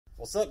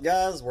What's up,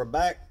 guys? We're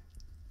back.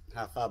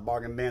 High five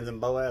bargain bins and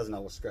Boaz, and I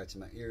was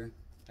scratching my ear.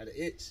 Had an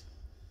itch.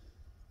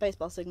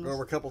 Baseball signals. Go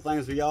over a couple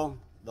things with y'all.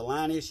 The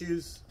line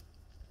issues.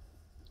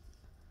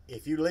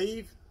 If you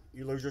leave,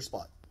 you lose your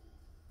spot.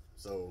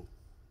 So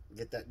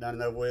get that done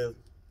and over with.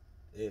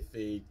 If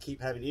we keep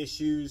having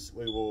issues,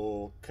 we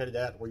will cut it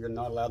out where you're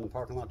not allowed in the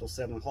parking lot till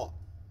 7 o'clock.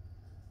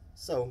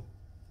 So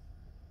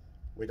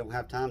we don't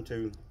have time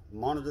to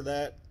monitor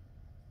that.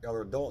 Y'all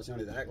are adults, you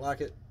don't need to act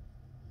like it.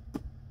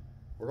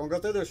 We're gonna go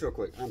through this real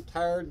quick. I'm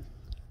tired.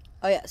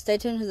 Oh yeah, stay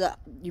tuned to the.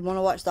 You want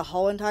to watch the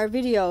whole entire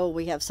video?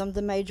 We have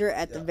something major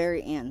at the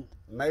very end.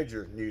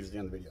 Major news at the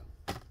end of the video.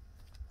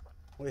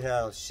 We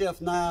have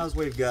chef knives.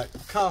 We've got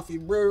coffee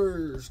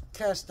brewers,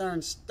 cast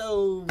iron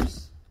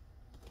stoves,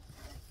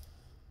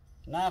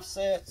 knife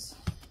sets,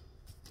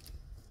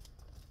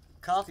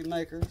 coffee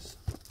makers,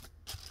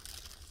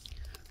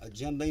 a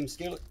Jim Beam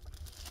skillet.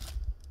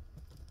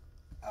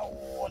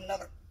 Oh,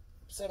 another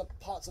set of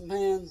pots and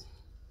pans.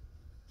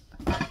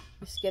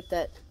 You skipped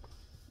that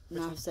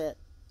knife set.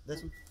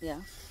 This one?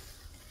 Yeah.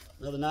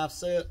 Another knife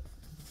set.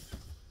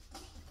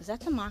 Is that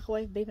the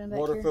microwave beeping back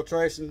Water here?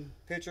 filtration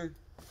pitcher.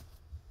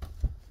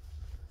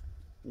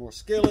 More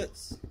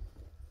skillets.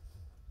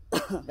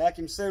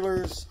 Vacuum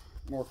sealers.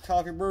 More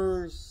coffee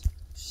brewers.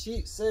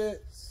 Sheet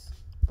sets.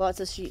 Lots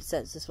of sheet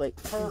sets this week.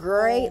 Purple.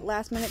 Great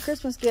last minute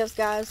Christmas gifts,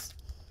 guys.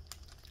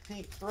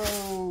 Pink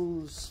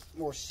throws.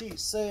 More sheet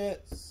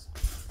sets.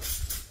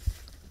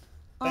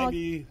 Oh.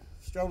 Baby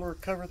stroller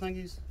cover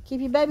thingies.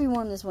 Keep your baby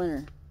warm this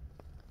winter.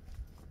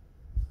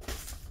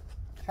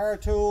 Hair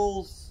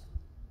tools.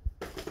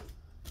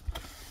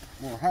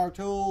 More hair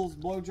tools.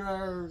 Blow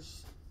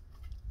dryers.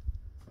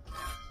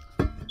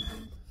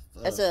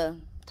 That's a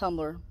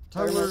tumbler.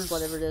 Tumblers. Thermos,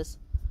 whatever it is.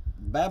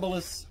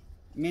 Babyless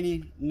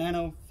mini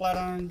nano flat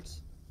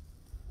irons.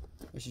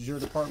 This is your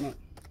department.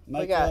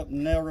 We got Makeup,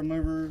 nail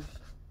removers.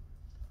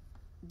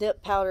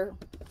 dip powder.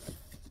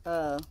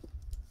 One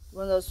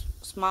of those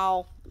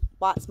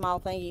white smile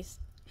thingies.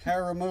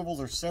 Hair removals.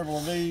 There's several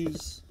of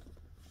these.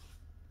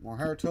 More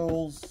hair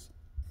tools.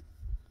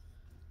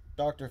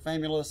 Dr.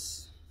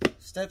 Famulous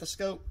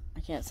stethoscope. I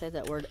can't say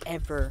that word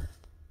ever.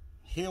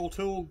 Heel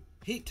tool.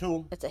 Heat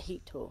tool. It's a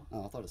heat tool.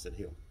 Oh, I thought it said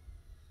heel.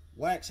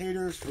 Wax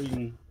heaters. For you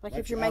can Like wax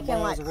if you're your making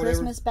eyebrows like or whatever.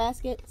 Christmas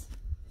baskets.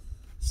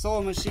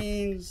 Sewing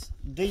machines.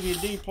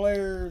 DVD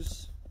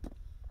players.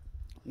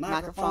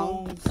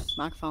 Microphones.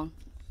 Microphone.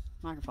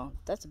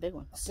 That's a big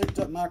one. Souped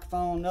up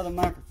microphone. Another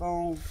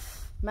microphone.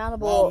 Mountable.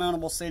 Wall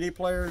mountable CD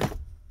player.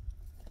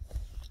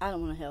 I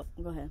don't want to help.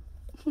 Go ahead.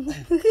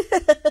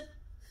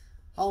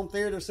 Home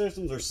theater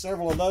systems. There's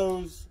several of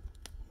those.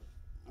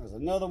 There's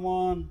another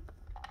one.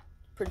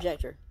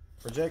 Projector.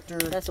 Projector.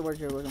 That's the word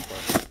you're looking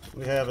for.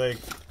 We have a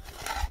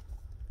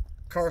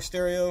car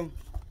stereo.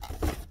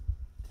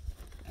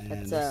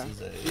 And That's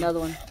this is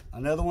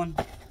another one.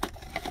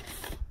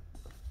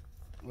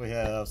 We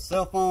have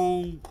cell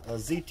phone, a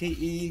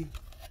ZTE,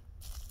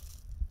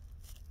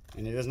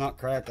 and it is not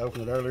cracked. I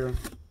opened it earlier.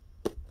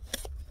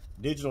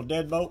 Digital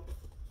deadbolt.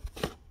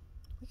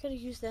 We could have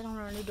used that on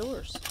our new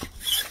doors.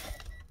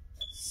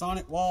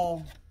 Sonic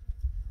wall.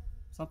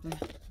 Something.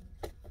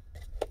 I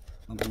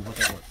don't know what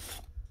that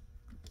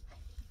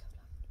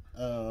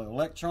was.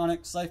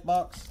 Electronic safe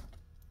box.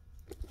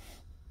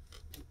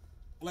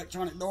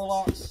 Electronic door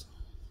locks.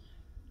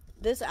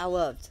 This I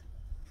loved.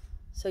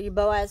 So you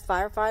Boaz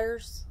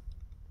firefighters,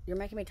 you're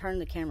making me turn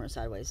the camera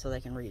sideways so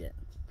they can read it.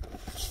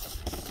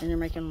 And you're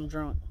making them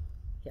drunk.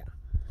 Yeah.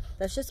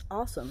 That's just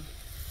awesome.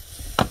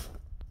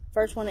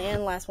 First one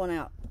in, last one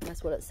out.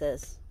 That's what it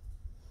says.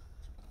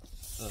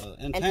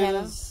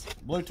 Antennas.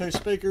 Bluetooth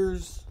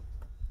speakers.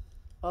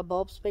 A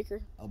bulb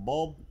speaker. A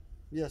bulb.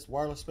 Yes,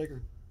 wireless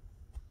speaker.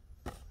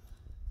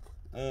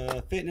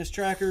 Fitness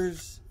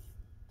trackers.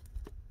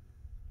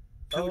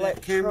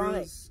 Kodak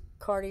cameras.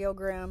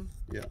 Cardiogram.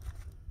 Yeah.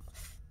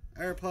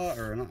 Not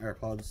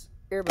AirPods.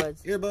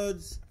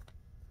 Earbuds.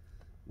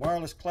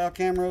 Wireless cloud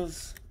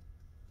cameras.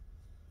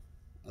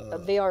 A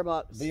VR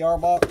box. VR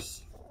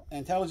box.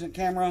 Intelligent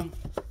camera.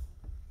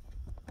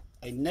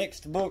 A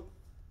Nextbook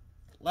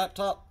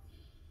laptop.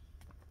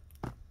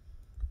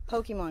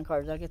 Pokemon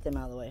cards. I'll get them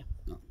out of the way.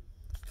 No.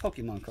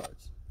 Pokemon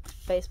cards.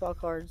 Baseball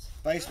cards.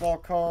 Baseball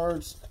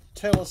cards.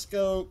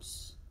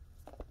 Telescopes.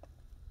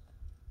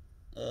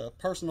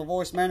 Personal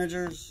voice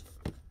managers.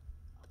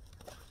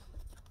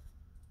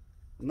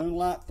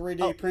 Moonlight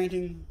 3D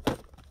printing.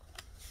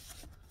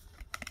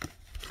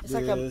 It's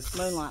like a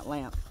moonlight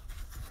lamp.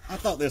 I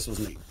thought this was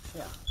neat.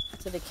 Yeah.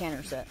 It's a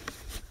decanter set.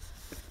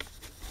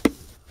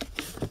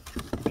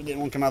 It didn't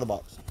want to come out of the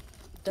box.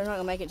 They're not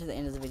going to make it to the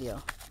end of the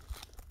video.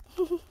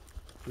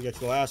 We got to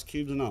go ice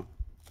cubes and all.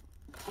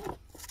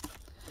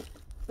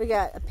 We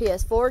got a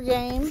PS4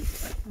 game.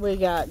 We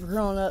got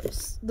Grown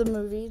Ups, the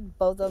movie,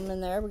 both of them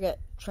in there. We got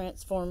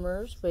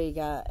Transformers. We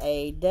got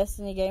a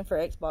Destiny game for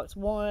Xbox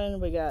One.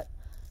 We got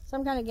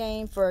some kind of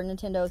game for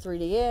Nintendo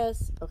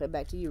 3DS. Okay,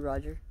 back to you,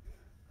 Roger.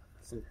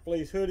 Some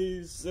fleece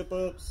hoodies,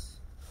 zip-ups,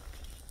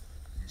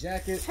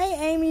 jackets.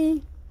 Hey,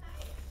 Amy.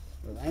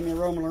 With Amy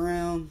roaming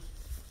around.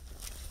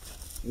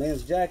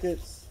 men's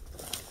jackets,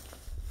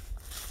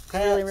 hats,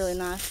 Really, really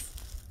nice.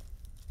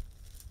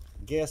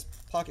 Guess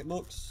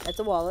pocketbooks, It's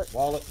a wallet,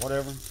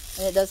 whatever.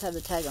 and it does have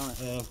the tag on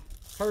it.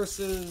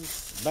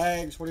 Purses,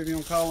 bags, whatever you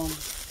want to call them.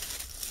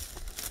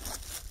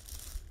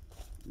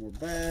 More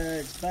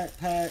bags,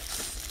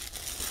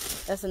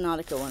 backpacks. That's a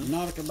Nautica one.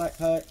 Nautica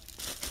backpack.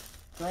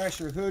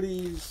 Thrasher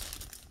hoodies.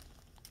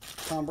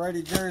 Tom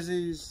Brady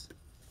jerseys.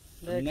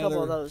 There are a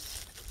couple of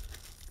those.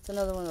 It's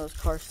another one of those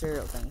car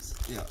stereo things.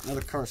 Yeah,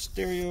 another car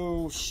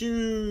stereo.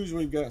 Shoes.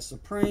 We've got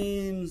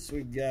Supremes.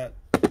 We've got,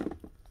 I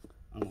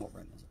don't know what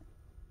brand those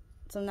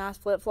are. Some nice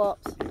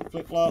flip-flops.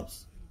 Flip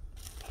flops.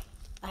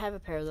 I have a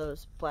pair of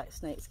those black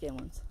snake skin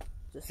ones.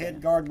 Just Head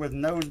saying. guard with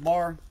nose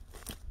bar.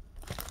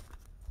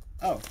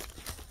 Oh.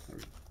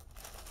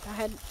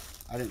 I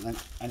didn't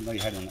know you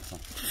had it on that phone.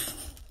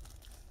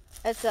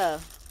 It's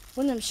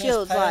one of them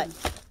shields, like,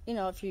 you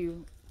know, if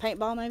you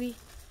paintball maybe.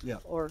 Yeah.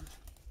 Or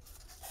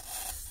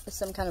it's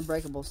some kind of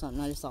breakable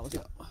something. I just thought was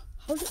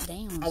hold it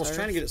down. I was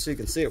trying to get it so you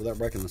can see it without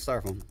breaking the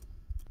styrofoam.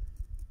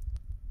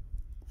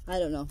 I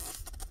don't know.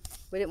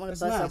 We didn't want to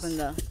bust nice. open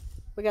the.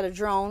 We got a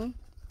drone.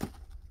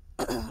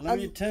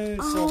 Looney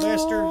Tunes,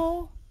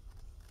 Sylvester.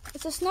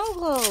 It's a snow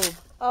globe.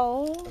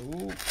 Oh.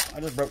 Ooh, I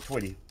just broke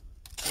Tweety.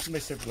 Let me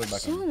super glue back on.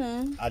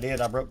 Shannon. I did.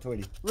 I broke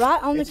Tweety.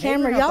 Right on the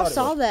camera. Y'all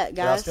saw that,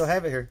 guys. Yeah, I still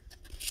have it here.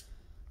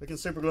 We can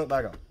super glue it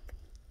back on.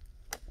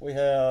 We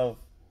have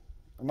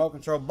remote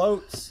control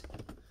boats.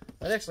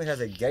 That actually has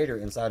a gator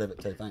inside of it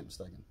too, if I ain't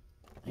mistaken.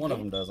 One of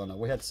them does, I know.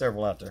 We had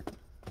several out there.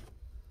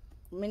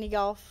 Mini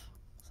golf.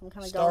 Some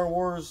kind of Star golf.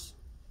 Wars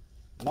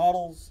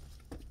models.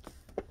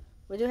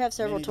 We do have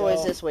several Mini toys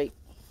golf. this week.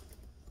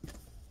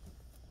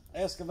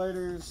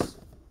 Excavators.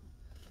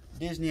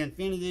 Disney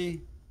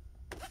Infinity.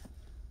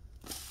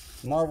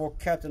 Marvel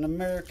Captain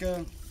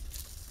America.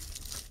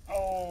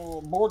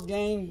 Oh, board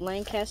game.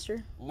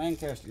 Lancaster.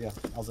 Lancaster, yeah.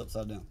 I was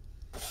upside down.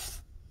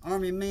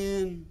 Army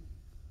Men.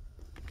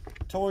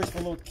 Toys for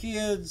little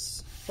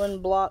kids.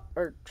 Wooden block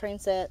or train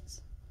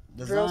sets.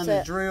 Design set.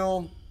 and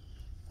drill.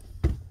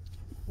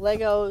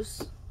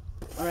 Legos.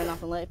 I ran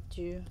off and left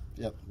you.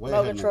 Yep.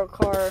 Remote control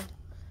car.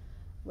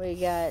 We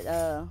got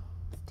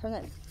turn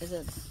that. Is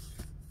it?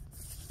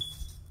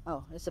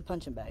 Oh, it's a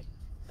punching bag.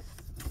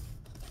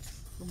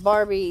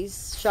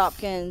 Barbies,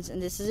 Shopkins,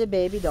 and this is a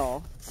baby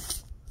doll.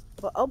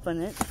 Well,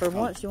 open it. For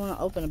once, you want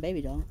to open a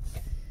baby doll.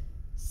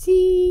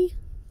 See?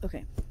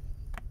 Okay.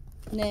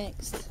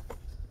 Next.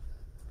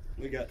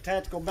 We got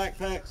tactical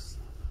backpacks.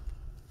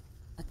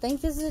 I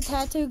think this is a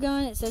tattoo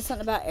gun. It says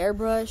something about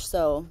airbrush,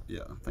 so.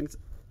 Yeah, I think so.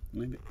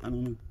 Maybe. I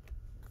don't know. It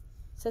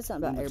says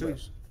something about Number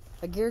airbrush.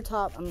 A gear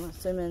top, I'm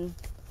assuming.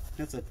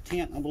 That's a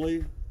tent, I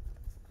believe.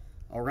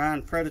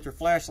 Orion Predator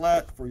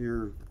flashlight for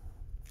your.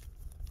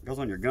 Goes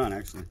on your gun,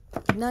 actually.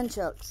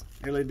 Nunchucks.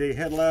 LED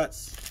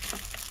headlights.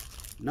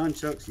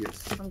 Nunchucks,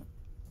 yes.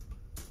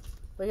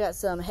 We got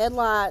some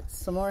headlights,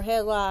 some more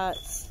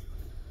headlights.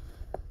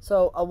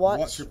 So a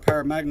watch your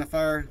power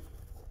magnifier.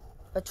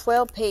 A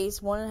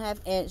 12-piece,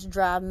 1.5-inch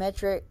drive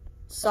metric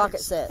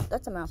socket set.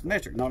 That's a mouthful.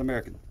 Metric, not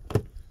American.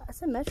 I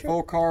said metric.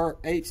 Full car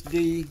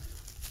HD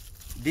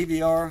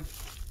DVR.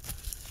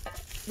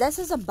 That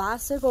says a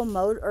bicycle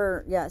motor.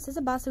 Or, yeah, it says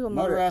a bicycle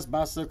motor. Motorized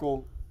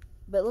bicycle.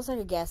 But it looks like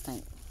a gas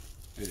tank.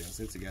 It is.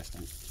 It's a gas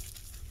tank.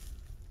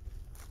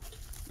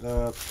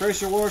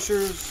 Pressure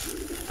washers.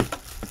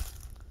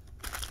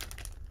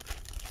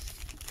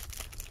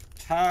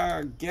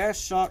 Tire, gas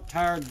shock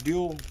tire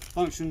dual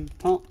function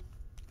pump.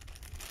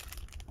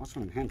 What's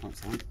one of hand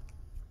pumps on?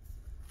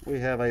 We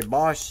have a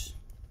Bosch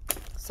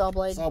Saw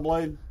blade. saw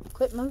blade.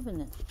 Quit moving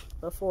it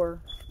before.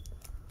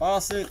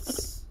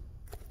 Faucets.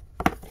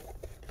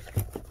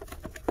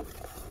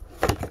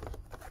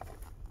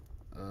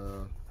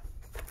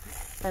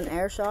 An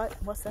air shot.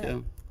 What's that? Yeah,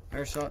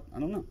 air shot. I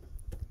don't know.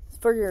 It's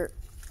for your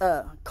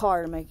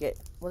car to make it.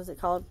 What is it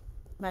called?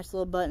 Match the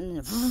little button.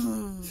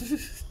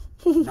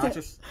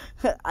 Nitrous.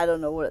 I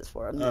don't know what it's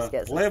for. I'm just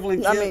guessing.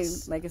 Leveling I mean,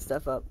 kits. making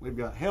stuff up. We've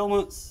got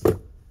helmets.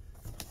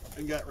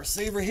 We've got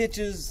receiver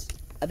hitches.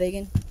 A big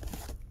one.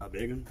 A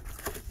big one.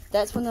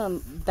 That's one of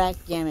them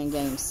backgammon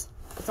games.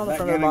 It's on the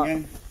front of the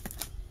Backgammon box.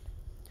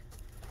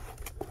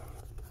 game.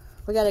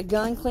 We got a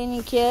gun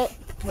cleaning kit.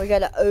 We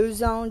got an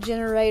ozone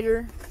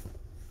generator.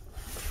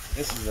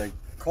 This is a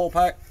coal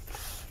pack.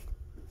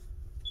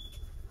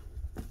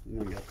 You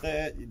done got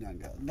that. You done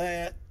got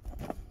that.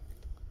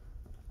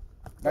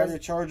 Battery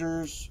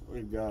chargers.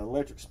 We've got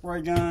electric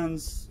spray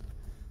guns.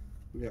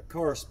 We got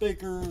car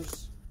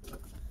speakers.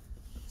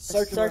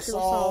 Circular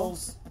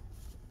saws.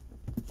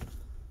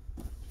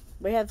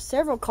 We have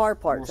several car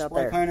parts More out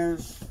spray there.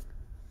 painters.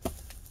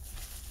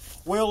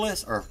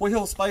 Wheelless or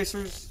wheel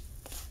spacers.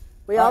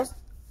 We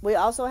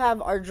also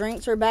have our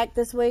drinks are back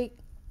this week.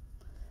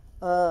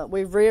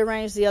 We've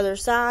rearranged the other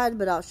side,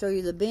 but I'll show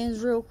you the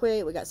bins real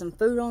quick. We got some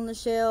food on the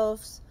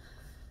shelves.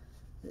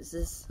 This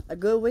is a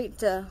good week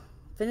to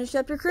finish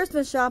up your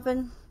Christmas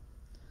shopping.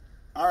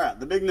 All right,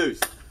 the big news.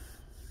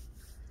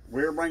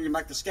 We're bringing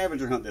back the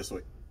scavenger hunt this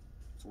week.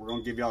 So we're going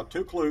to give y'all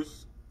 2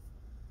 clues.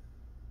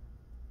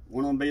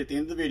 One of them will be at the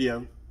end of the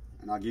video,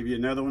 and I'll give you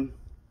another one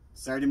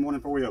Saturday morning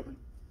before we open.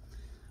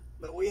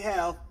 But we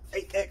have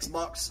 8X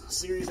box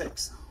Series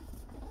X.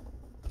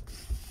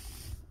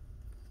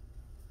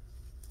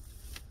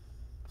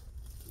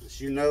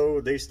 As you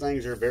know, these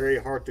things are very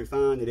hard to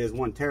find. It is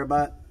 1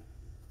 terabyte.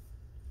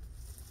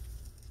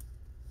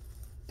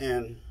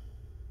 And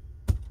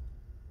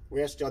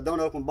we ask y'all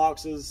don't open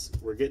boxes.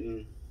 We're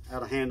getting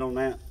out of hand on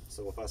that.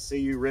 So if I see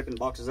you ripping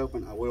boxes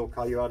open, I will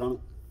call you out on it.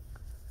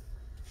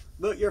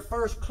 But your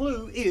first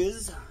clue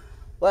is...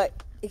 What?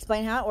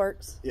 Explain how it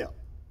works. Yeah.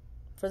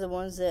 For the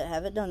ones that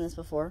haven't done this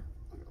before.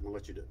 I'm going to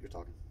let you do it. You're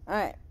talking.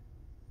 Alright.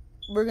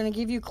 We're going to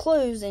give you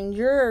clues, and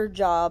your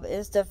job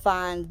is to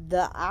find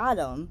the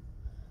item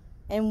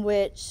in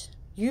which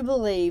you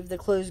believe the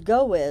clues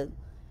go with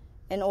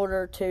in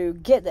order to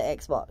get the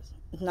Xbox.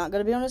 It's not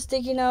going to be on a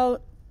sticky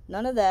note.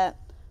 None of that.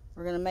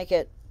 We're going to make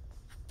it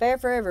fair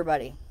for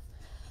everybody.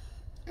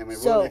 And we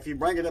will, if you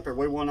bring it up here,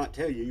 we will not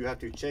tell you. You have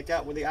to check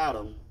out with the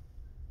item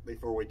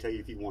before we tell you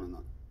if you want it or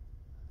not.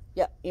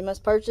 Yep, you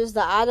must purchase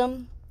the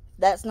item.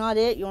 That's not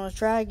it. You want to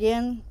try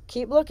again?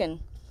 Keep looking.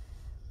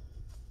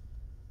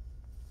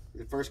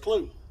 Your first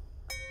clue.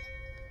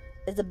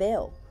 It's a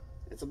bell.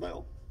 It's a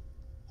bell.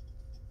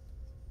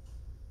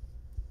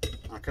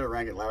 I could have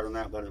rang it louder than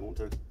that, but I didn't want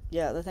to.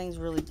 Yeah, the thing's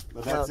really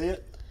But that's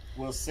it.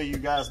 We'll see you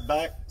guys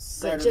back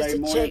Saturday just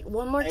to morning. check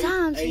one more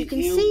time so you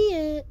can see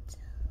it.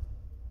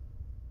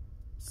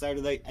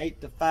 Saturday,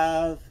 8 to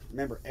 5.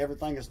 Remember,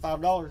 everything is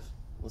 $5.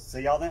 We'll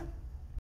see y'all then.